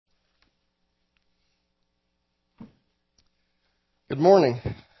Good morning.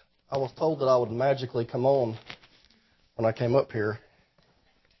 I was told that I would magically come on when I came up here.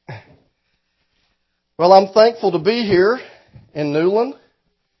 Well, I'm thankful to be here in Newland.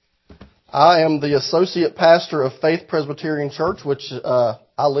 I am the associate pastor of Faith Presbyterian Church, which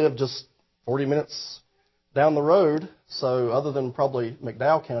I live just 40 minutes down the road. So other than probably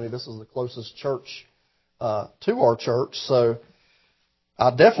McDowell County, this is the closest church to our church. So I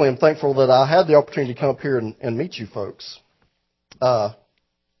definitely am thankful that I had the opportunity to come up here and meet you folks. I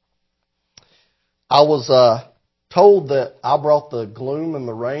was told that I brought the gloom and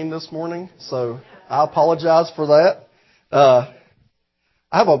the rain this morning, so I apologize for that. I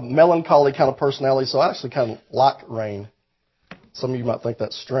have a melancholy kind of personality, so I actually kind of like rain. Some of you might think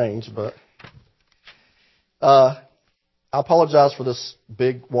that's strange, but I apologize for this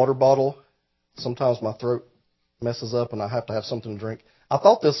big water bottle. Sometimes my throat messes up and I have to have something to drink. I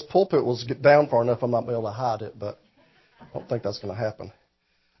thought this pulpit was down far enough I might be able to hide it, but I don't think that's going to happen.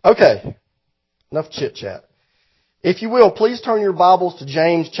 Okay, enough chit-chat. If you will, please turn your Bibles to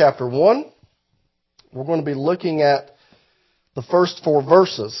James chapter 1. We're going to be looking at the first 4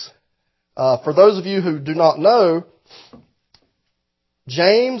 verses. For those of you who do not know,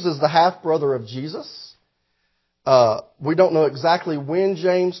 James is the half-brother of Jesus. We don't know exactly when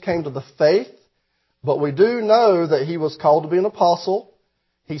James came to the faith, but we do know that he was called to be an apostle.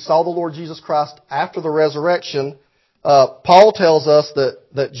 He saw the Lord Jesus Christ after the resurrection. Paul tells us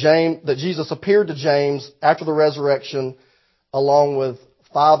that Jesus appeared to James after the resurrection, along with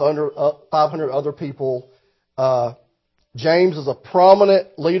 500 other people. James is a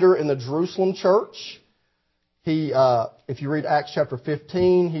prominent leader in the Jerusalem church. If you read Acts chapter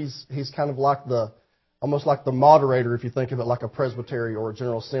 15, he's kind of like almost like the moderator, if you think of it like a presbytery or a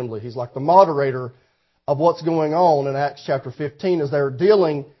general assembly. He's like the moderator of what's going on in Acts chapter 15 as they're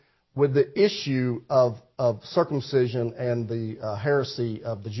dealing with the issue of circumcision and the heresy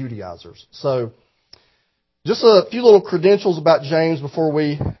of the Judaizers. So, just a few little credentials about James before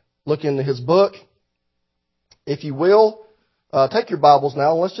we look into his book. If you will, take your Bibles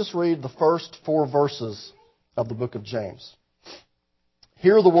now and let's just read the first 4 verses of the book of James.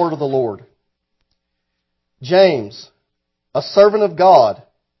 Hear the word of the Lord. James, a servant of God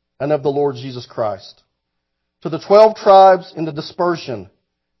and of the Lord Jesus Christ, to the 12 tribes in the dispersion,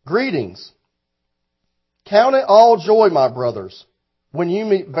 greetings. Count it all joy, my brothers, when you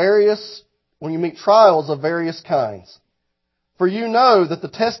meet trials of various kinds. For you know that the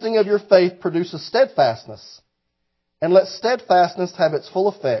testing of your faith produces steadfastness. And let steadfastness have its full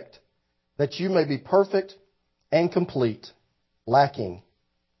effect, that you may be perfect and complete, lacking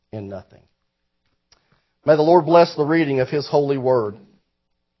in nothing. May the Lord bless the reading of His holy word.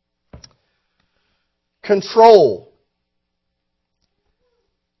 Control.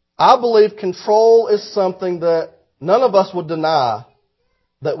 I believe control is something that none of us would deny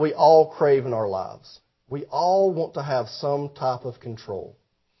that we all crave in our lives. We all want to have some type of control.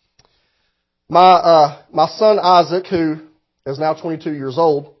 My son Isaac, who is now 22 years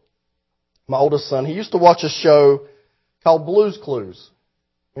old, my oldest son, he used to watch a show called Blue's Clues.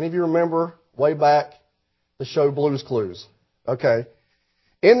 Any of you remember way back the show Blue's Clues? Okay.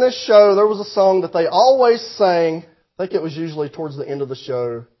 In this show, there was a song that they always sang. I think it was usually towards the end of the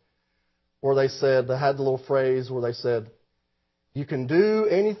show, where they had the little phrase where they said, you can do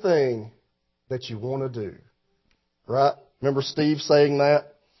anything that you want to do. Right? Remember Steve saying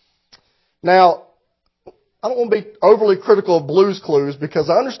that? Now, I don't want to be overly critical of Blue's Clues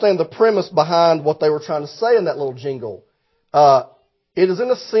because I understand the premise behind what they were trying to say in that little jingle. It is, in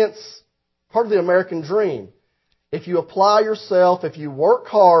a sense, part of the American dream. If you apply yourself, if you work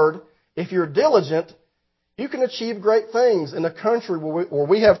hard, if you're diligent, you can achieve great things in a country where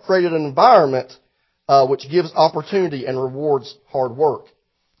we have created an environment which gives opportunity and rewards hard work.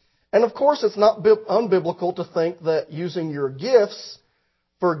 And of course, it's not unbiblical to think that using your gifts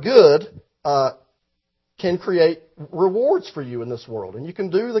for good can create rewards for you in this world. And you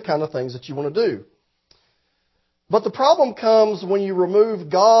can do the kind of things that you want to do. But the problem comes when you remove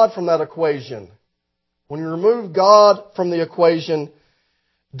God from that equation. When you remove God from the equation,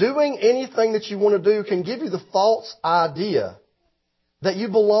 doing anything that you want to do can give you the false idea that you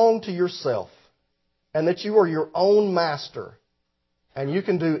belong to yourself and that you are your own master and you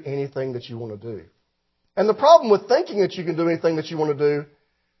can do anything that you want to do. And the problem with thinking that you can do anything that you want to do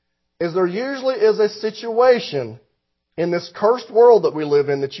is there usually is a situation in this cursed world that we live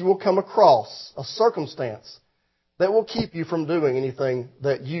in that you will come across, a circumstance that will keep you from doing anything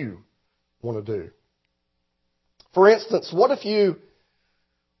that you want to do. For instance, what if you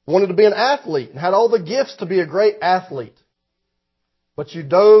wanted to be an athlete and had all the gifts to be a great athlete, but you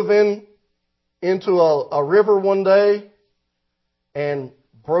dove into a river one day and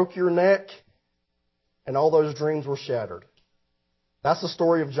broke your neck, and all those dreams were shattered. That's the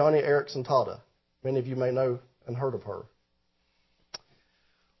story of Joni Eareckson Tada. Many of you may know and heard of her.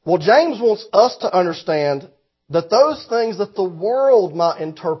 Well, James wants us to understand that those things that the world might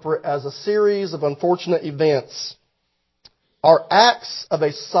interpret as a series of unfortunate events are acts of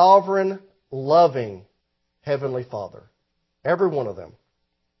a sovereign, loving Heavenly Father. Every one of them.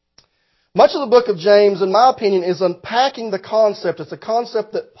 Much of the book of James, in my opinion, is unpacking the concept. It's a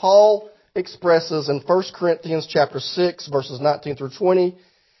concept that Paul expresses in 1 Corinthians chapter 6, verses 19 through 20.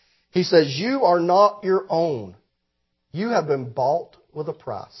 He says, "You are not your own. You have been bought with a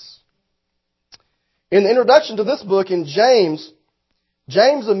price." In the introduction to this book in James,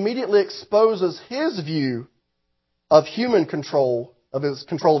 James immediately exposes his view of human control, of his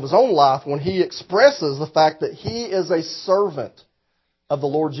control of his own life, when he expresses the fact that he is a servant of the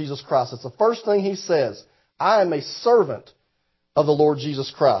Lord Jesus Christ. It's the first thing he says. I am a servant of the Lord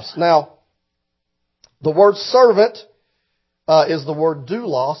Jesus Christ. Now, the word servant is the word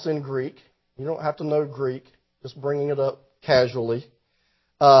doulos in Greek. You don't have to know Greek, just bringing it up casually.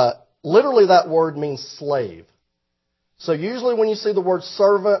 Literally, that word means slave. So usually when you see the word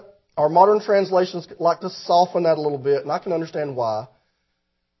servant, our modern translations like to soften that a little bit, and I can understand why.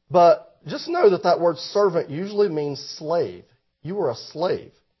 But just know that that word servant usually means slave. You were a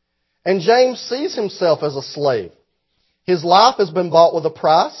slave. And James sees himself as a slave. His life has been bought with a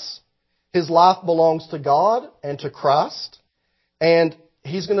price. His life belongs to God and to Christ. And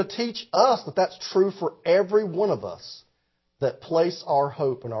he's going to teach us that that's true for every one of us that place our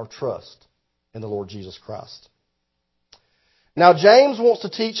hope and our trust in the Lord Jesus Christ. Now, James wants to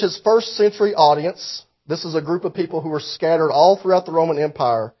teach his first century audience, this is a group of people who were scattered all throughout the Roman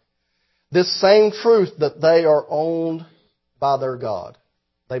Empire, this same truth that they are owned by their God.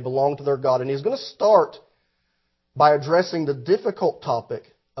 They belong to their God. And he's going to start by addressing the difficult topic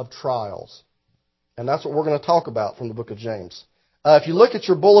of trials. And that's what we're going to talk about from the book of James. If you look at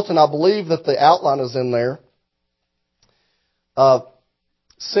your bulletin, I believe that the outline is in there.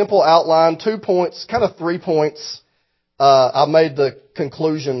 Simple outline, 2 points, kind of 3 points. I made the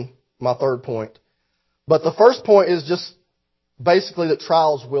conclusion my third point. But the first point is just basically that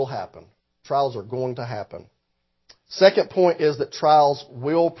trials will happen. Trials are going to happen. Second point is that trials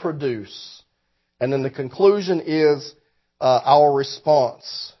will produce. And then the conclusion is our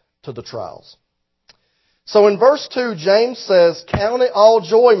response to the trials. So in verse 2, James says, "Count it all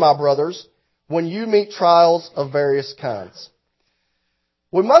joy, my brothers, when you meet trials of various kinds."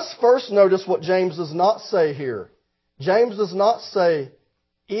 We must first notice what James does not say here. James does not say,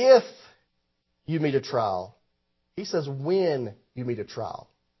 if you meet a trial. He says, when you meet a trial.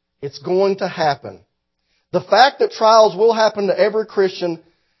 It's going to happen. The fact that trials will happen to every Christian,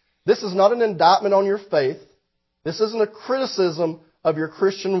 this is not an indictment on your faith. This isn't a criticism of your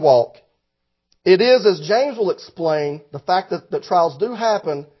Christian walk. It is, as James will explain, the fact that trials do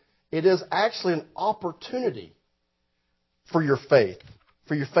happen, it is actually an opportunity for your faith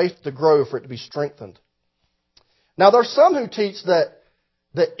to grow, for it to be strengthened. Now, there are some who teach that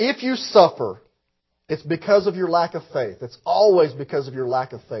if you suffer, it's because of your lack of faith. It's always because of your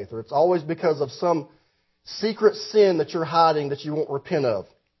lack of faith, or it's always because of some secret sin that you're hiding that you won't repent of.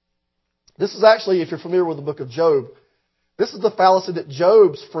 This is actually, if you're familiar with the book of Job, this is the fallacy that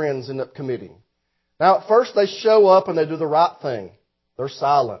Job's friends end up committing. Now, at first they show up and they do the right thing. They're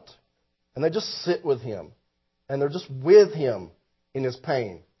silent. And they just sit with him. And they're just with him in his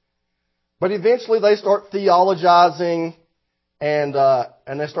pain. But eventually they start theologizing and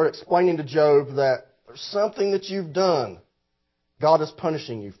they start explaining to Job that there's something that you've done God is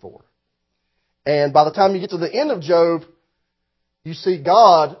punishing you for. And by the time you get to the end of Job, you see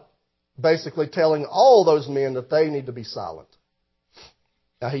God basically telling all those men that they need to be silent.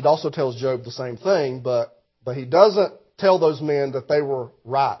 Now, he also tells Job the same thing, but he doesn't tell those men that they were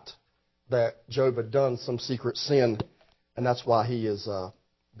right, that Job had done some secret sin, and that's why he is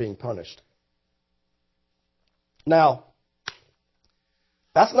being punished. Now,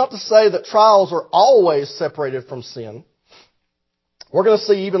 that's not to say that trials are always separated from sin. We're going to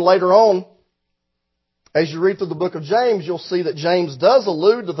see even later on, as you read through the book of James, you'll see that James does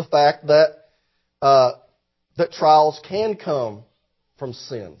allude to the fact that trials can come from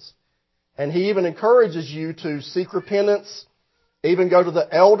sins. And he even encourages you to seek repentance, even go to the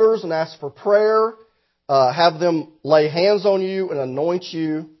elders and ask for prayer, have them lay hands on you and anoint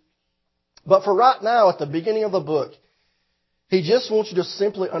you. But for right now, at the beginning of the book, he just wants you to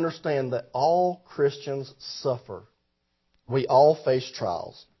simply understand that all Christians suffer. We all face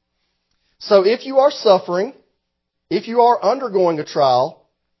trials. So if you are suffering, if you are undergoing a trial,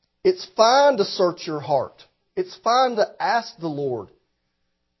 it's fine to search your heart. It's fine to ask the Lord,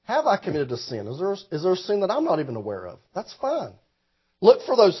 have I committed a sin? Is there a sin that I'm not even aware of? That's fine. Look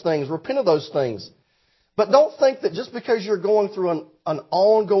for those things. Repent of those things. But don't think that just because you're going through an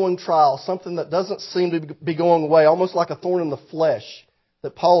ongoing trial, something that doesn't seem to be going away, almost like a thorn in the flesh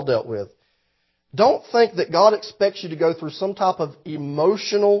that Paul dealt with, don't think that God expects you to go through some type of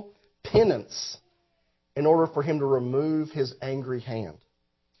emotional penance in order for Him to remove His angry hand.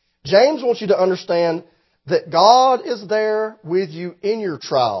 James wants you to understand that God is there with you in your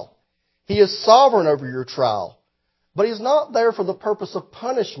trial. He is sovereign over your trial. But He's not there for the purpose of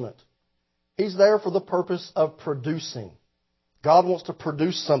punishment. He's there for the purpose of producing. God wants to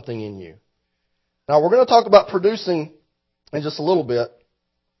produce something in you. Now, we're going to talk about producing in just a little bit.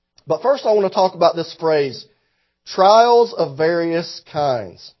 But first, I want to talk about this phrase, trials of various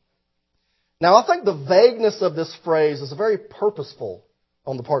kinds. Now, I think the vagueness of this phrase is very purposeful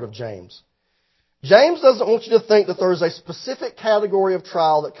on the part of James. James doesn't want you to think that there is a specific category of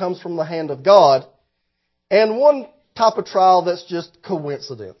trial that comes from the hand of God and one type of trial that's just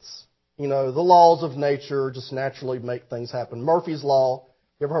coincidence. You know, the laws of nature just naturally make things happen. Murphy's Law.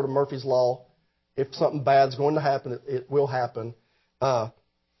 You ever heard of Murphy's Law? If something bad's going to happen, it will happen.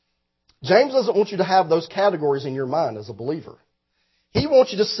 James doesn't want you to have those categories in your mind as a believer. He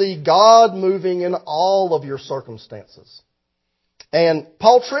wants you to see God moving in all of your circumstances. And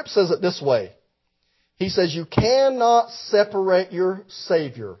Paul Tripp says it this way. He says, you cannot separate your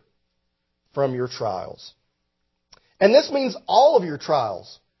Savior from your trials. And this means all of your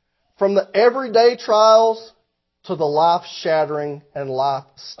trials, from the everyday trials to the life-shattering and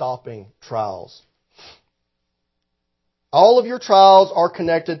life-stopping trials. All of your trials are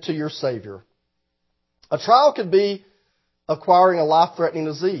connected to your Savior. A trial could be acquiring a life-threatening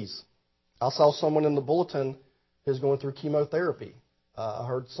disease. I saw someone in the bulletin who's going through chemotherapy. I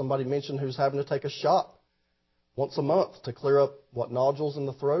heard somebody mention who's having to take a shot once a month to clear up nodules in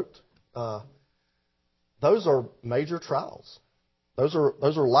the throat. Those are major trials. Those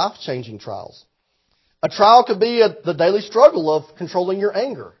are life-changing trials. A trial could be the daily struggle of controlling your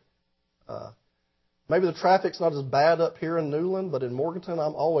anger. Maybe the traffic's not as bad up here in Newland, but in Morganton,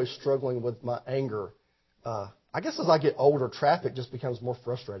 I'm always struggling with my anger. I guess as I get older, traffic just becomes more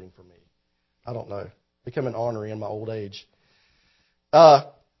frustrating for me. I don't know. Become an ornery in my old age.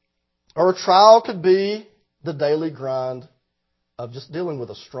 Or a trial could be the daily grind of just dealing with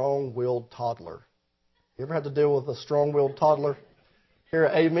a strong-willed toddler. You ever had to deal with a strong-willed toddler? Hear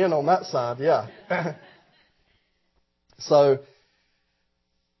an amen on that side, yeah. So,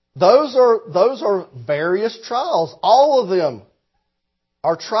 those are various trials. All of them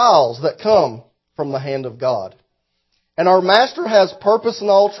are trials that come from the hand of God. And our Master has purpose in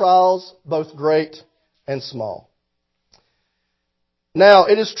all trials, both great and small. Now,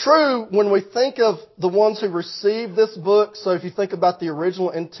 it is true when we think of the ones who received this book, so if you think about the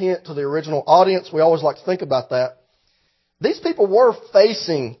original intent to the original audience, we always like to think about that. These people were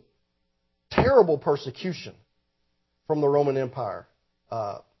facing terrible persecution from the Roman Empire.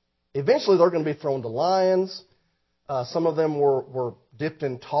 Eventually, they're going to be thrown to lions. Some of them were dipped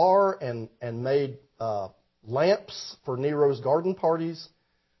in tar and made lamps for Nero's garden parties.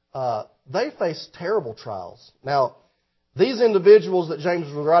 They faced terrible trials. Now, these individuals that James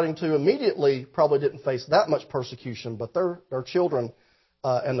was writing to immediately probably didn't face that much persecution, but their children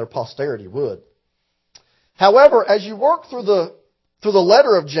and their posterity would. However, as you work through the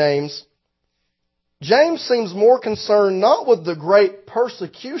letter of James, James seems more concerned not with the great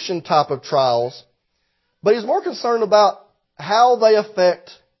persecution type of trials, but he's more concerned about how they affect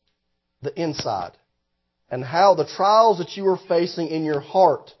the inside and how the trials that you are facing in your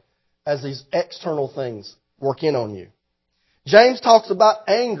heart as these external things work in on you. James talks about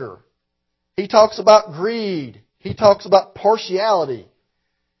anger. He talks about greed. He talks about partiality.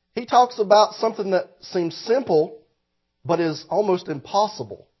 He talks about something that seems simple, but is almost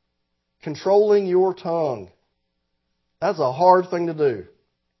impossible. Controlling your tongue. That's a hard thing to do.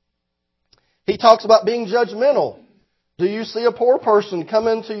 He talks about being judgmental. Do you see a poor person come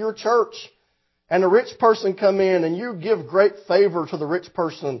into your church and a rich person come in and you give great favor to the rich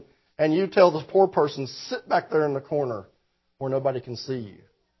person and you tell the poor person, sit back there in the corner where nobody can see you?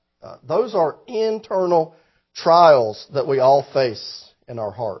 Those are internal trials that we all face in our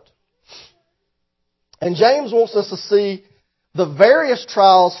heart. And James wants us to see the various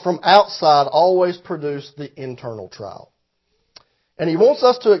trials from outside always produce the internal trial. And he wants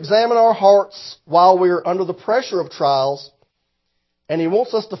us to examine our hearts while we are under the pressure of trials. And he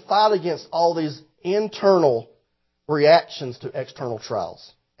wants us to fight against all these internal reactions to external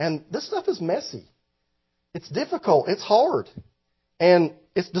trials. And this stuff is messy. It's difficult. It's hard. And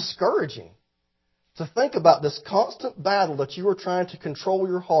it's discouraging. to think about this constant battle that you are trying to control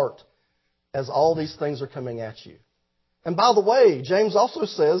your heart as all these things are coming at you. And by the way, James also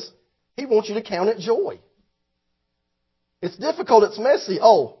says he wants you to count it joy. It's difficult, it's messy.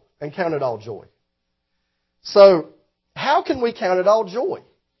 Oh, and count it all joy. So, how can we count it all joy?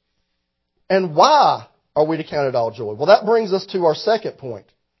 And why are we to count it all joy? Well, that brings us to our second point.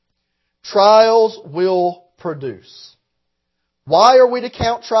 Trials will produce. Why are we to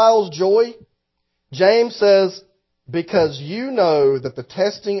count trials joy? James says, because you know that the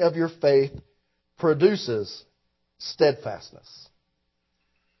testing of your faith produces steadfastness.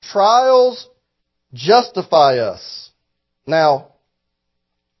 Trials justify us. Now,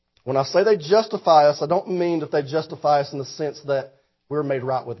 when I say they justify us, I don't mean that they justify us in the sense that we're made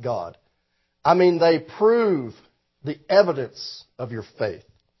right with God. I mean they prove the evidence of your faith.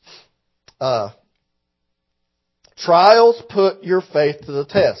 Trials put your faith to the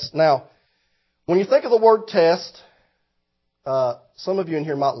test. Now, when you think of the word test, some of you in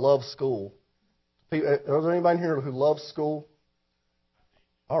here might love school. Is there anybody in here who loves school?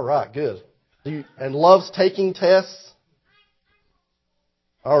 All right, good. And loves taking tests?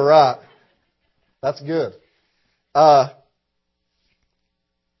 All right. That's good. Well,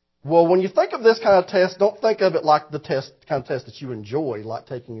 when you think of this kind of test, don't think of it like the kind of test that you enjoy, like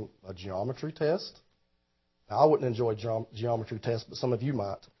taking a geometry test. Now, I wouldn't enjoy geometry tests, but some of you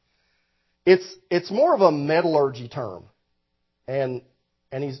might. It's more of a metallurgy term. And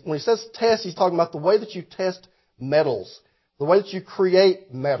when he says test, he's talking about the way that you test metals, the way that you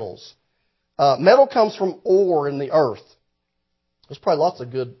create metals. Metal comes from ore in the earth. There's probably lots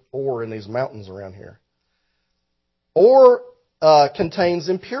of good ore in these mountains around here. Ore contains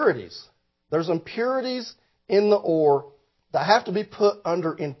impurities. There's impurities in the ore that have to be put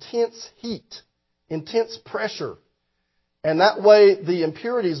under intense heat, intense pressure. And that way the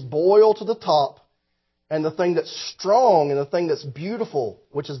impurities boil to the top, and the thing that's strong and the thing that's beautiful,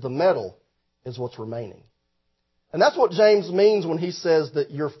 which is the metal, is what's remaining. And that's what James means when he says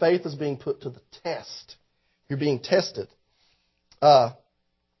that your faith is being put to the test. You're being tested.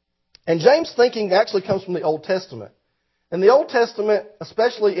 And James' thinking actually comes from the Old Testament. In the Old Testament,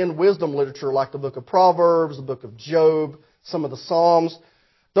 especially in wisdom literature like the book of Proverbs, the book of Job, some of the Psalms,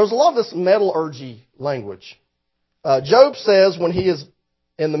 there's a lot of this metallurgy language. Job says when he is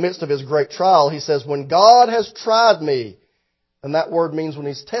in the midst of his great trial, he says, when God has tried me, and that word means when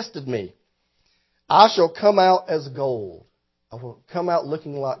he's tested me, I shall come out as gold. I will come out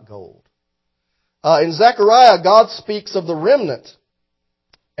looking like gold. In Zechariah, God speaks of the remnant,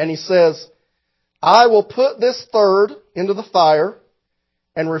 and he says, I will put this third into the fire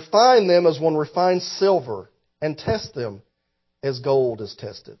and refine them as one refines silver and test them as gold is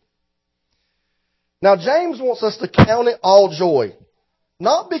tested. Now, James wants us to count it all joy,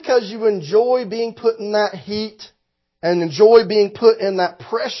 not because you enjoy being put in that heat and enjoy being put in that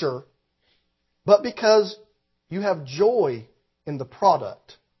pressure, but because you have joy in the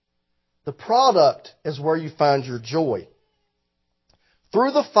product. The product is where you find your joy.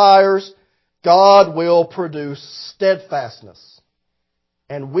 Through the fires, God will produce steadfastness.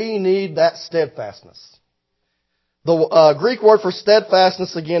 And we need that steadfastness. The Greek word for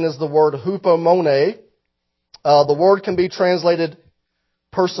steadfastness, again, is the word hupomone. The word can be translated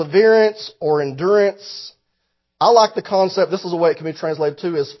perseverance or endurance. I like the concept, this is the way it can be translated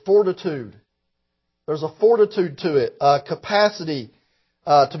too, is fortitude. There's a fortitude to it, a capacity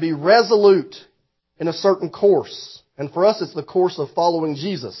to be resolute in a certain course. And for us, it's the course of following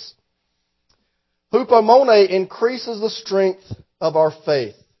Jesus. Hupomone increases the strength of our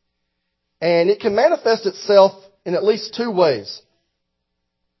faith. And it can manifest itself in at least two ways.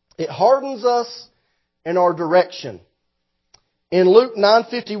 It hardens us in our direction. In Luke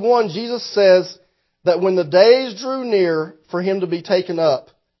 9:51, Jesus says that when the days drew near for him to be taken up,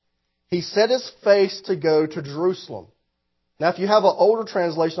 he set his face to go to Jerusalem. Now, if you have an older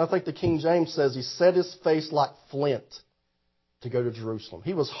translation, I think the King James says he set his face like flint to go to Jerusalem.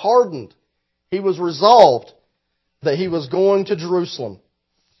 He was hardened. He was resolved that he was going to Jerusalem.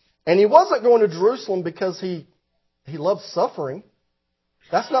 And he wasn't going to Jerusalem because he loved suffering.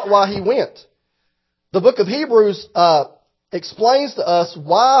 That's not why he went. The book of Hebrews explains to us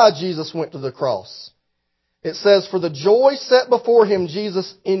why Jesus went to the cross. It says, for the joy set before him,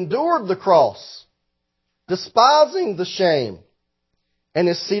 Jesus endured the cross, despising the shame, and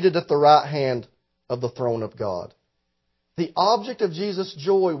is seated at the right hand of the throne of God. The object of Jesus'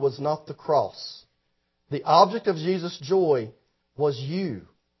 joy was not the cross. The object of Jesus' joy was you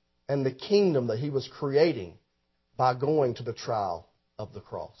and the kingdom that he was creating by going to the trial of the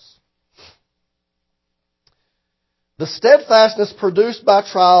cross. The steadfastness produced by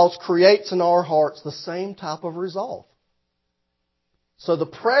trials creates in our hearts the same type of resolve. So the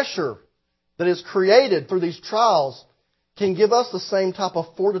pressure that is created through these trials can give us the same type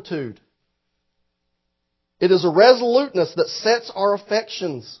of fortitude. It is a resoluteness that sets our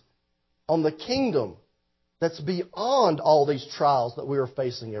affections on the kingdom that's beyond all these trials that we are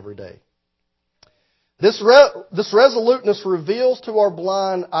facing every day. This resoluteness reveals to our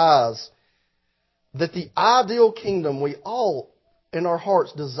blind eyes that the ideal kingdom, we all in our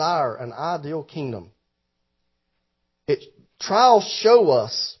hearts desire an ideal kingdom. Trials show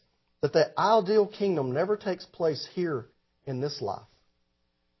us that the ideal kingdom never takes place here in this life.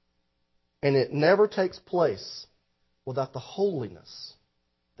 And it never takes place without the holiness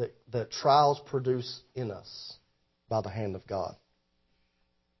that trials produce in us by the hand of God.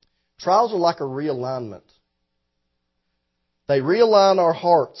 Trials are like a realignment. They realign our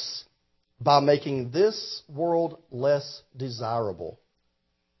hearts by making this world less desirable.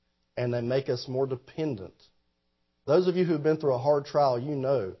 And they make us more dependent. Those of you who have been through a hard trial, you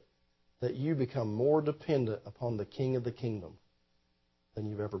know that you become more dependent upon the King of the kingdom than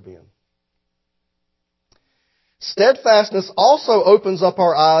you've ever been. Steadfastness also opens up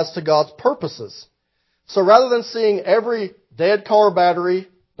our eyes to God's purposes. So rather than seeing every dead car battery,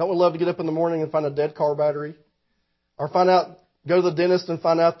 don't we love to get up in the morning and find a dead car battery? Or go to the dentist and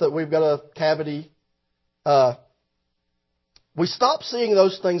find out that we've got a cavity. We stop seeing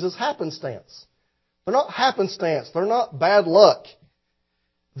those things as happenstance. They're not happenstance. They're not bad luck.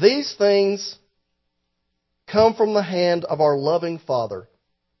 These things come from the hand of our loving Father,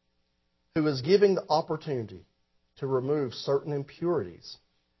 who is giving the opportunity to remove certain impurities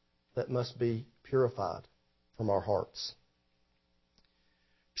that must be purified from our hearts.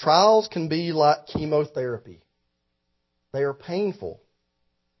 Trials can be like chemotherapy. They are painful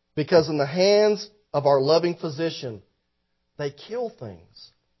because in the hands of our loving physician, they kill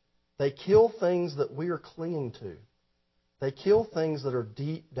things. They kill things that we are clinging to. They kill things that are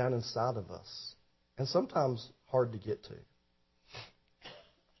deep down inside of us and sometimes hard to get to.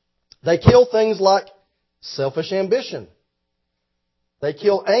 They kill things like selfish ambition. They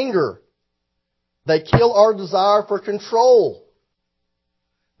kill anger. They kill our desire for control.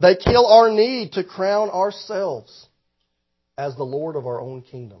 They kill our need to crown ourselves as the Lord of our own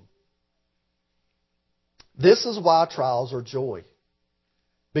kingdom. This is why trials are joy.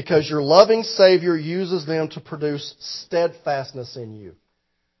 Because your loving Savior uses them to produce steadfastness in you.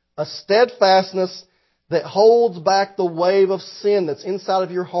 A steadfastness that holds back the wave of sin that's inside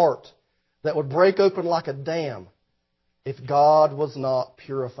of your heart that would break open like a dam if God was not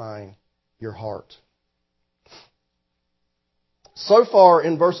purifying your heart. So far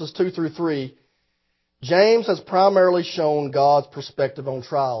in verses 2 through 3, James has primarily shown God's perspective on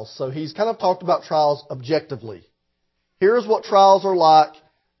trials. So he's kind of talked about trials objectively. Here's what trials are like.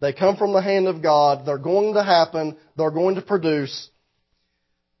 They come from the hand of God. They're going to happen. They're going to produce.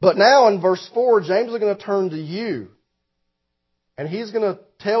 But now in verse 4, James is going to turn to you. And he's going to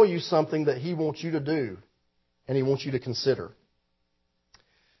tell you something that he wants you to do. And he wants you to consider.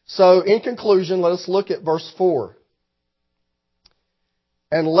 So in conclusion, let us look at verse 4.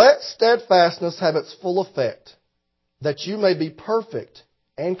 And let steadfastness have its full effect, that you may be perfect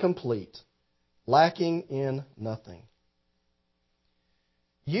and complete, lacking in nothing.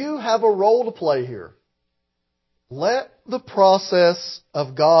 You have a role to play here. Let the process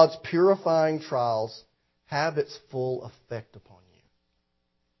of God's purifying trials have its full effect upon you.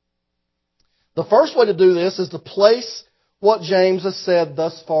 The first way to do this is to place what James has said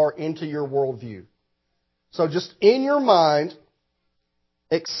thus far into your worldview. So just in your mind,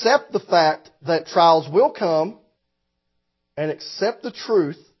 accept the fact that trials will come and accept the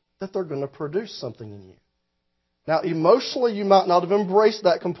truth that they're going to produce something in you. Now, emotionally, you might not have embraced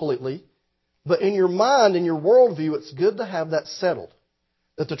that completely, but in your mind, in your worldview, it's good to have that settled,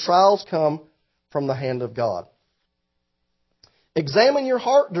 that the trials come from the hand of God. Examine your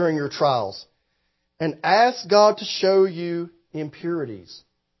heart during your trials and ask God to show you impurities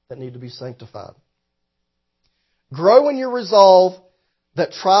that need to be sanctified. Grow in your resolve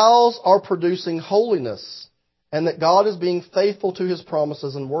that trials are producing holiness and that God is being faithful to His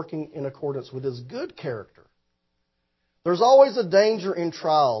promises and working in accordance with His good character. There's always a danger in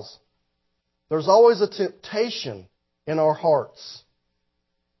trials. There's always a temptation in our hearts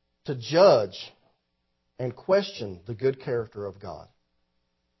to judge and question the good character of God.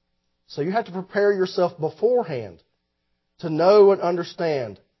 So you have to prepare yourself beforehand to know and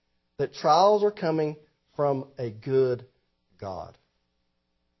understand that trials are coming from a good God.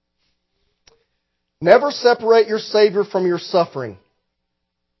 Never separate your Savior from your suffering.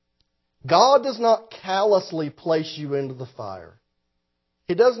 God does not callously place you into the fire.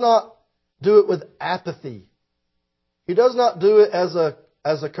 He does not do it with apathy. He does not do it as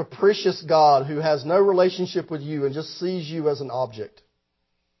a capricious God who has no relationship with you and just sees you as an object.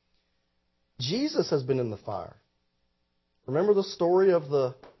 Jesus has been in the fire. Remember the story of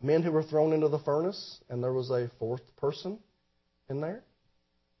the men who were thrown into the furnace and there was a fourth person in there?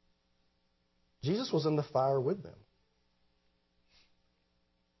 Jesus was in the fire with them.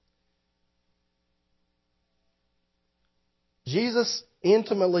 Jesus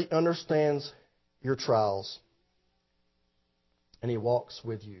intimately understands your trials, and He walks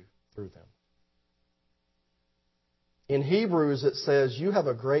with you through them. In Hebrews it says, you have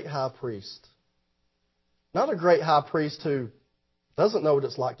a great high priest. Not a great high priest who doesn't know what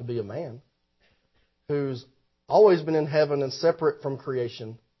it's like to be a man, who's always been in heaven and separate from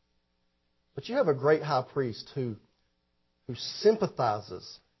creation. But you have a great high priest who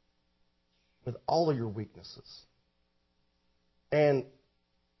sympathizes with all of your weaknesses. And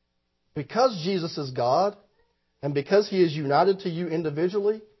because Jesus is God, and because He is united to you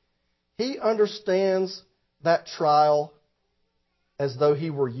individually, He understands that trial as though He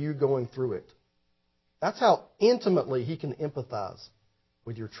were you going through it. That's how intimately He can empathize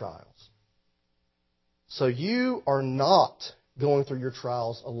with your trials. So you are not going through your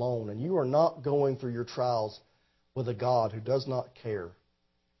trials alone, and you are not going through your trials with a God who does not care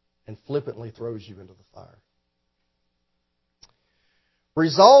and flippantly throws you into the fire.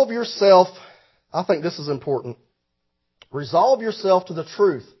 Resolve yourself, I think this is important, resolve yourself to the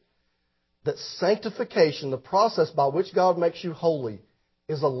truth that sanctification, the process by which God makes you holy,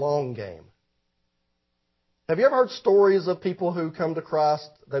 is a long game. Have you ever heard stories of people who come to Christ,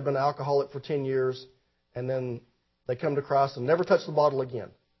 they've been alcoholic for 10 years, and then they come to Christ and never touch the bottle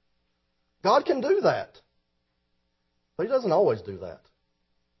again? God can do that. But He doesn't always do that.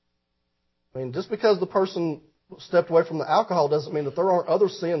 I mean, just because the person stepped away from the alcohol doesn't mean that there aren't other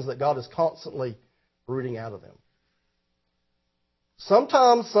sins that God is constantly rooting out of them.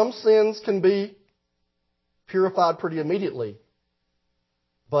 Sometimes some sins can be purified pretty immediately,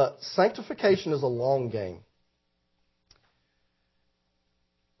 but sanctification is a long game.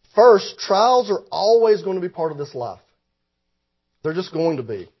 First, trials are always going to be part of this life. They're just going to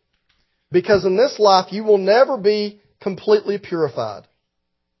be. Because in this life, you will never be completely purified.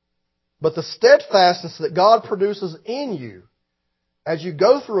 But the steadfastness that God produces in you as you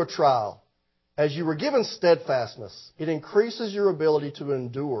go through a trial, as you were given steadfastness, it increases your ability to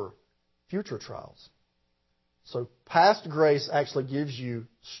endure future trials. So past grace actually gives you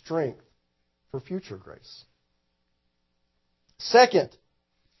strength for future grace. Second,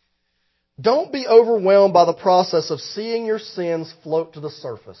 don't be overwhelmed by the process of seeing your sins float to the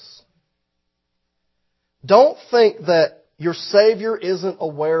surface. Don't think that your Savior isn't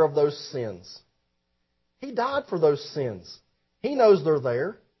aware of those sins. He died for those sins. He knows they're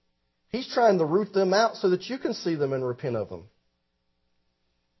there. He's trying to root them out so that you can see them and repent of them.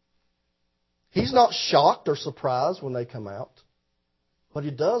 He's not shocked or surprised when they come out, but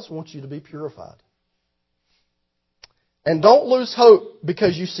He does want you to be purified. And don't lose hope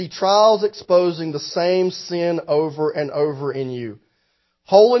because you see trials exposing the same sin over and over in you.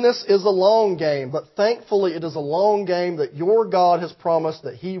 Holiness is a long game, but thankfully it is a long game that your God has promised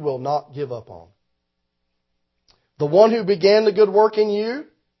that He will not give up on. The one who began the good work in you,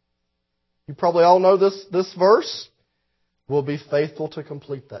 you probably all know this verse, will be faithful to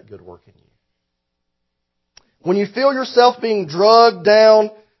complete that good work in you. When you feel yourself being drugged down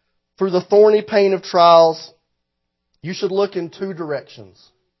through the thorny pain of trials, you should look in two directions.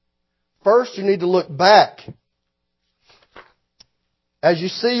 First, you need to look back. As you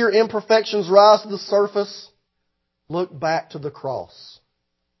see your imperfections rise to the surface, look back to the cross.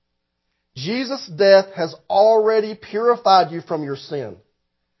 Jesus' death has already purified you from your sin.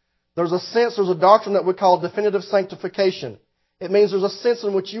 There's a doctrine that we call definitive sanctification. It means there's a sense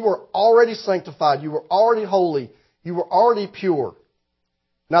in which you were already sanctified, you were already holy, you were already pure.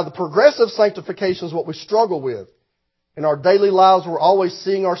 Now the progressive sanctification is what we struggle with. In our daily lives, we're always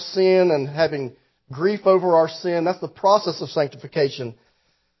seeing our sin and having grief over our sin. That's the process of sanctification.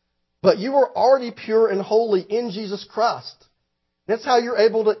 But you are already pure and holy in Jesus Christ. That's how you're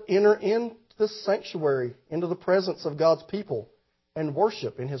able to enter into this sanctuary, into the presence of God's people, and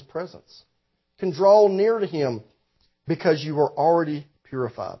worship in His presence. You can draw near to Him because you are already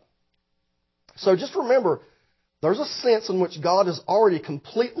purified. So just remember, there's a sense in which God is already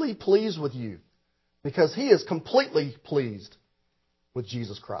completely pleased with you because He is completely pleased with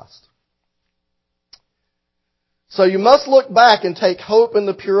Jesus Christ. So you must look back and take hope in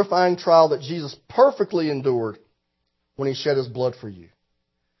the purifying trial that Jesus perfectly endured when He shed His blood for you.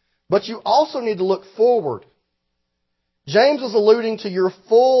 But you also need to look forward. James is alluding to your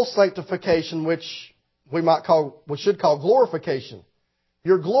full sanctification, which we should call glorification.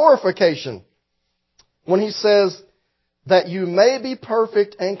 Your glorification, when he says that you may be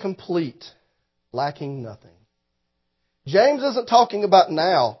perfect and complete, lacking nothing. James isn't talking about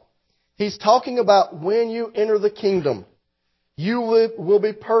now. He's talking about when you enter the kingdom. You will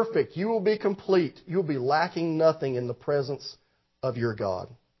be perfect. You will be complete. You will be lacking nothing in the presence of your God.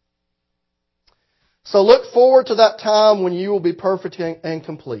 So look forward to that time when you will be perfect and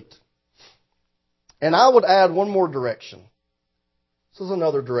complete. And I would add one more direction. This is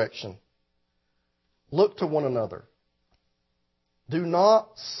another direction. Look to one another. Do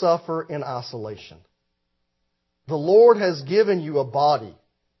not suffer in isolation. The Lord has given you a body.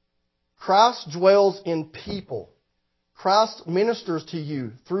 Christ dwells in people. Christ ministers to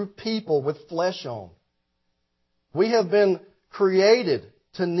you through people with flesh on. We have been created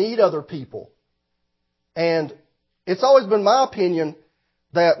to need other people. And it's always been my opinion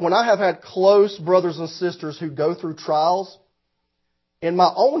that when I have had close brothers and sisters who go through trials, in my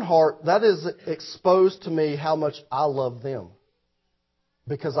own heart, that is exposed to me how much I love them.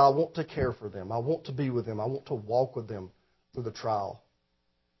 Because I want to care for them. I want to be with them. I want to walk with them through the trial.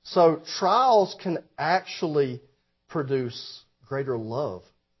 So trials can actually produce greater love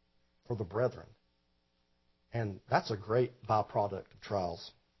for the brethren. And that's a great byproduct of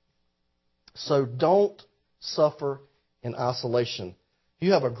trials. So don't suffer in isolation.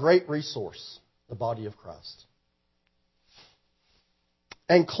 You have a great resource, the body of Christ.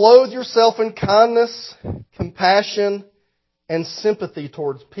 And clothe yourself in kindness, compassion, and sympathy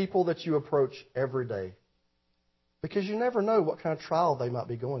towards people that you approach every day. Because you never know what kind of trial they might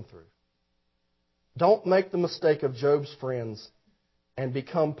be going through. Don't make the mistake of Job's friends and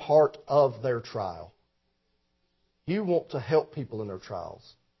become part of their trial. You want to help people in their trials,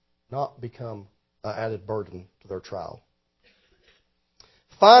 not become an added burden to their trial.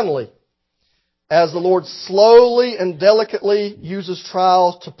 Finally, as the Lord slowly and delicately uses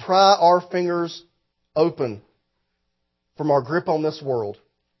trials to pry our fingers open from our grip on this world,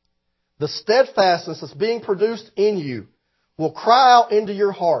 the steadfastness that's being produced in you will cry out into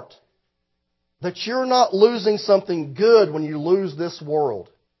your heart that you're not losing something good when you lose this world,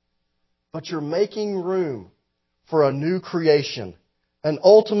 but you're making room for a new creation, an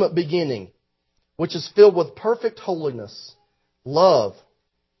ultimate beginning, which is filled with perfect holiness, love,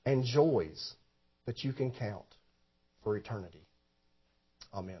 and joys that you can count for eternity.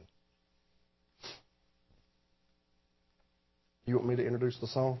 Amen. You want me to introduce the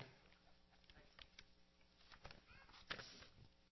song?